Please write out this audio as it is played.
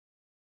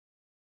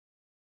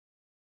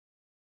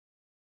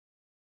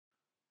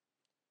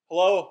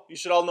Hello, you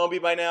should all know me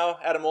by now.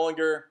 Adam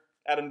Olinger,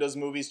 Adam Does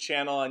Movies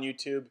channel on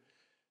YouTube.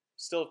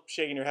 Still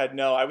shaking your head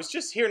no. I was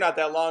just here not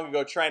that long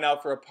ago trying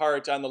out for a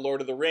part on the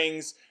Lord of the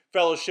Rings,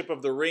 Fellowship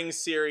of the Ring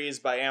series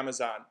by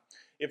Amazon.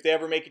 If they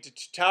ever make it to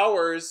Two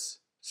Towers...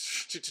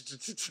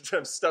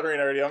 I'm stuttering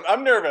already.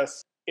 I'm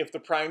nervous. If the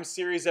Prime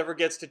series ever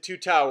gets to Two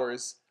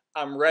Towers,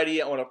 I'm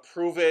ready. I want to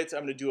prove it.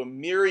 I'm going to do a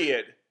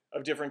myriad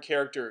of different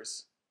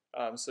characters.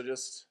 So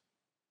just...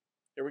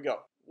 here we go.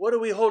 What are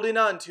we holding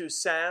on to,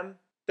 Sam?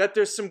 That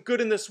there's some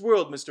good in this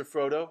world, Mr.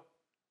 Frodo.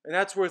 And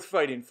that's worth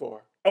fighting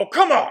for. Oh,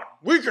 come on!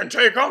 We can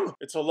take them!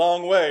 It's a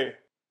long way.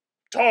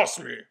 Toss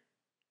me.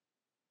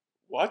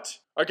 What?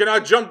 I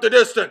cannot jump the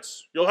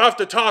distance. You'll have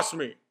to toss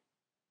me.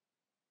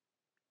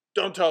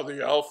 Don't tell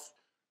the elf.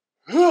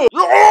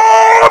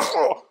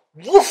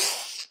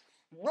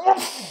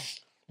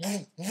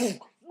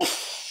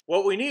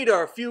 What we need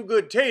are a few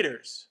good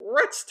taters.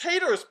 What's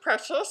taters,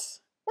 precious?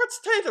 What's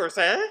taters,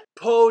 eh?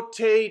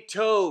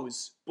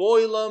 Potatoes.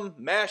 Boil 'em,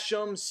 mash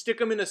 'em,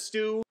 stick 'em in a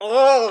stew.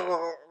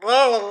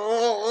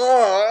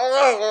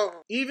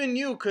 Even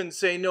you couldn't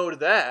say no to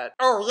that.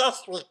 Oh,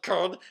 yes, we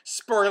could.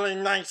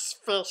 Spoiling nice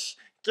fish.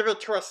 Give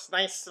it to us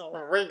nice and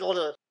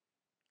wiggly.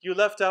 You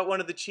left out one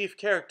of the chief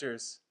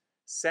characters,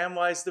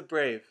 Samwise the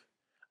Brave.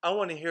 I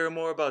want to hear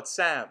more about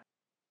Sam.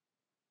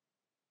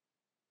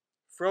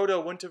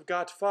 Frodo wouldn't have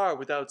got far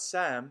without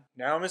Sam.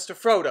 Now, Mr.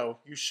 Frodo,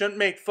 you shouldn't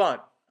make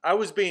fun. I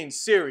was being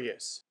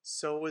serious.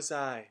 So was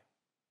I.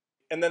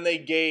 And then they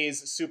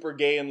gaze super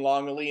gay and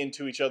longingly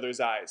into each other's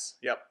eyes.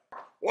 Yep.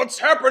 What's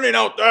happening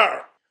out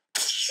there?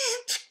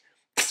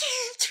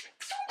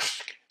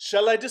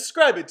 Shall I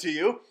describe it to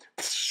you?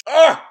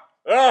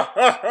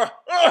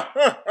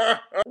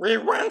 We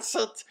want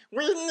it.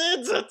 We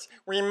need it.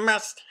 We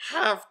must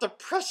have the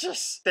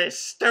precious. They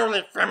stole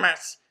it from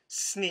us.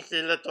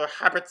 Sneaky little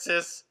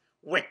hobbitses.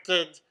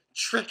 Wicked,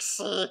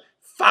 tricksy,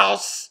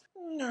 false.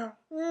 No,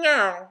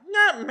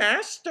 not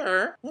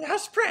master.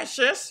 Yes,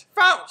 precious,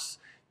 false.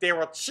 They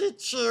will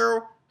cheat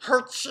you,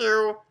 hurt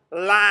you,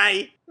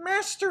 lie.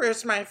 Master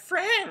is my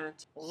friend.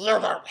 You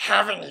don't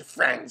have any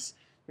friends.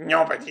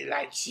 Nobody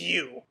likes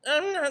you.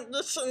 I'm not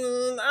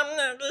listening.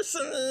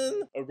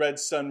 A red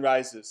sun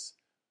rises.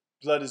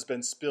 Blood has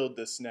been spilled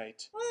this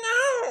night.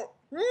 No.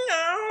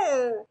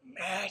 Murderer.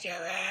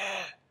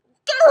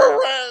 Go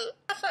away.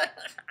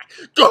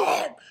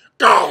 Go!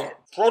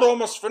 Frodo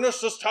must finish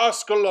this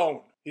task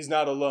alone. He's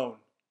not alone.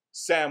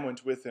 Sam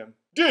went with him.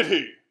 Did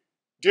he?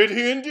 Did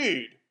he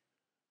indeed?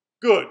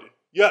 Good.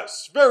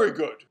 Yes, very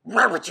good.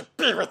 Where would you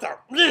be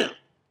without me?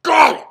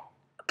 Go!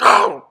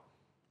 I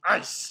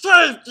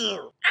saved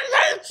you!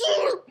 I hate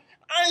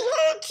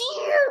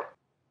you!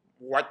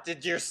 What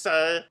did you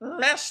say?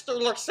 Master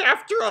looks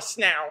after us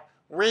now.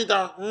 We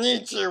don't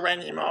need you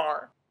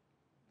anymore.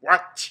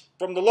 What?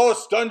 From the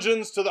lowest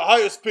dungeons to the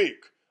highest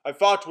peak, I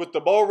fought with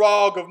the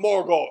Balrog of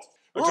Morgoth.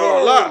 Until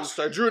at last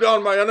I drew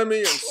down my enemy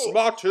and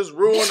smote his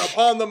ruin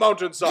upon the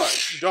mountainside.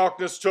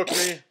 Darkness took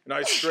me, and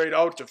I strayed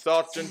out of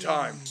thought and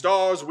time.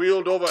 Stars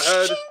wheeled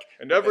overhead,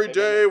 and every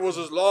day was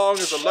as long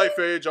as a life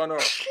age on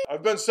earth.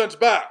 I've been sent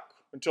back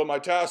until my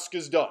task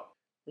is done.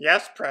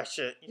 Yes,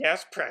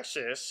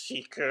 precious,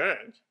 he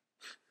could.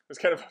 It's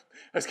kind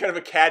of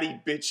a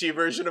catty, bitchy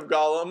version of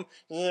Gollum.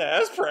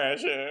 Yes,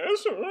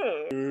 precious.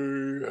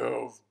 We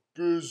have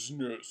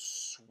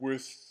business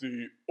with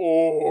the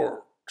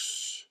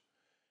orcs.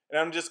 And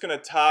I'm just going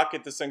to talk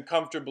at this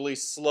uncomfortably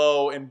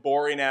slow and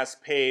boring-ass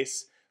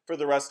pace for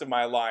the rest of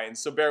my lines.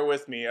 So bear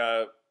with me.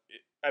 I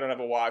don't have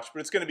a watch, but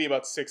it's going to be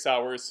about 6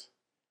 hours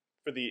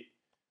for the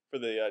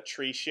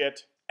tree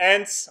shit.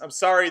 Ents. I'm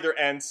sorry, they're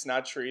Ents,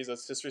 not trees.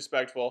 That's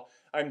disrespectful.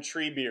 I'm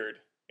Treebeard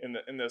in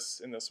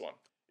this one.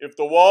 If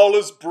the wall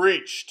is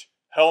breached,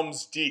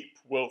 Helm's Deep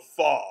will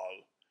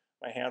fall.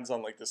 My hand's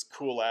on like this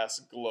cool-ass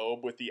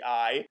globe with the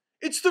eye.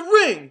 It's the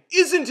ring,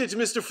 isn't it,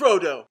 Mr.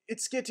 Frodo?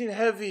 It's getting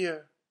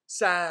heavier.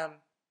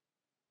 Sam.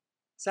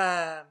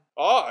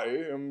 I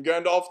am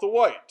Gandalf the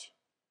White,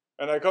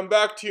 and I come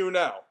back to you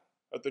now,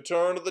 at the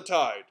turn of the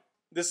tide.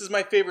 This is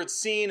my favorite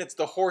scene. It's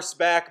the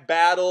horseback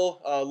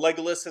battle.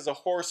 Legolas has a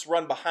horse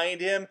run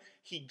behind him.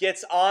 He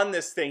gets on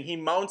this thing. He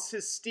mounts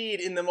his steed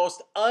in the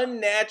most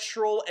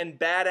unnatural and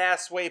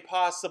badass way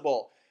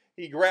possible.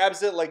 He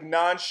grabs it like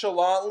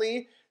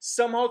nonchalantly,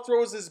 somehow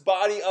throws his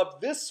body up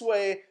this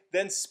way,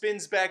 then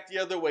spins back the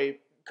other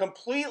way,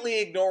 completely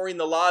ignoring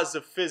the laws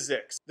of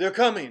physics. They're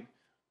coming.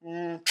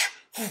 None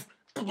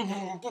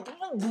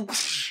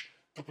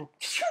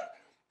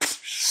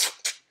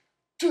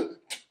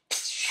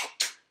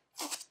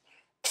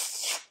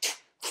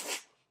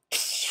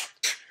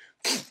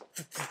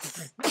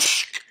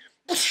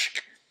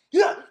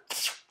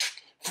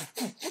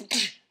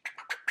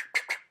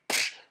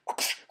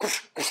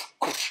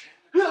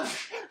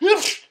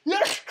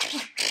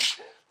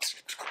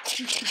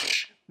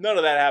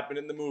of that happened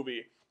in the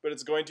movie, but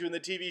it's going to in the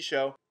TV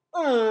show.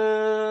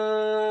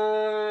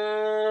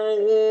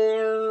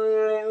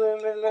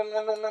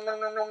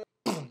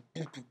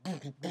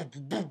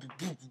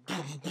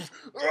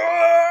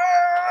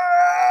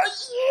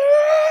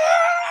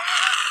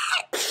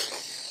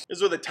 There's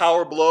is where the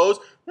tower blows.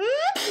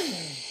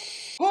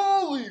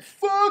 Holy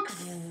fuck!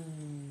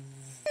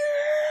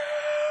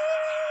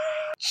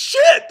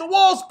 Shit, the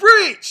wall's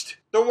breached!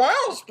 The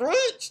wall's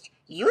breached?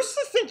 You're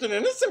still thinking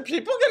innocent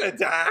people gonna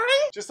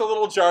die? Just a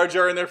little Jar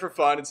Jar in there for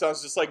fun. It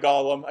sounds just like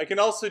Gollum. I can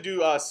also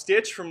do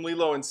Stitch from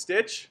Lilo and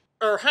Stitch.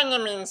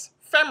 Ohana means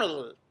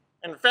family,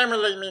 and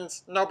family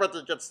means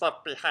nobody gets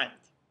left behind.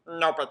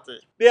 Nobody.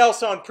 They all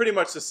sound pretty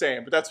much the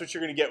same, but that's what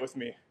you're gonna get with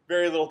me.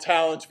 Very little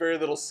talent, very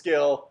little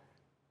skill.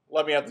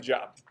 Let me have the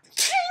job.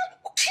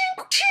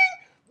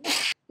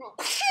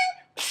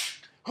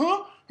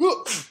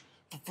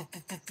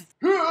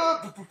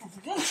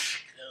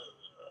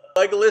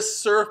 Legolas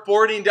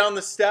surfboarding down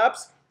the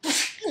steps.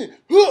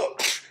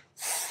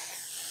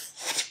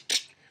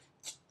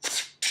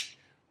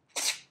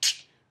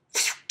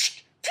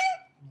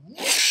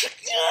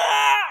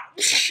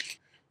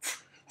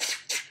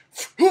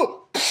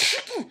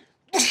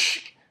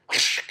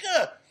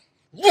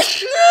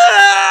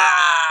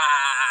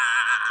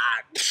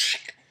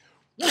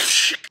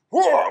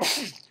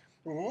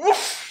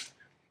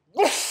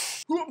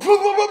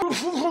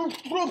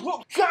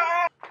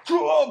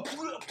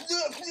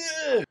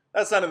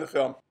 That's not in the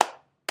film.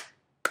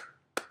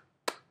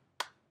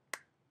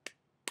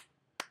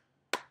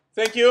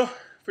 Thank you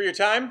for your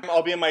time.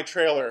 I'll be in my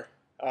trailer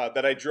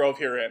that I drove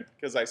here in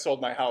because I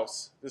sold my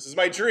house. This is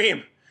my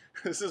dream.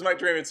 This is my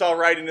dream. It's all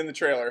writing in the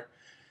trailer.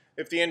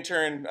 If the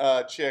intern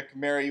chick,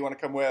 Mary, you want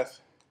to come with?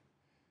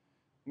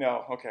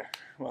 No? Okay.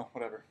 Well,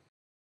 whatever.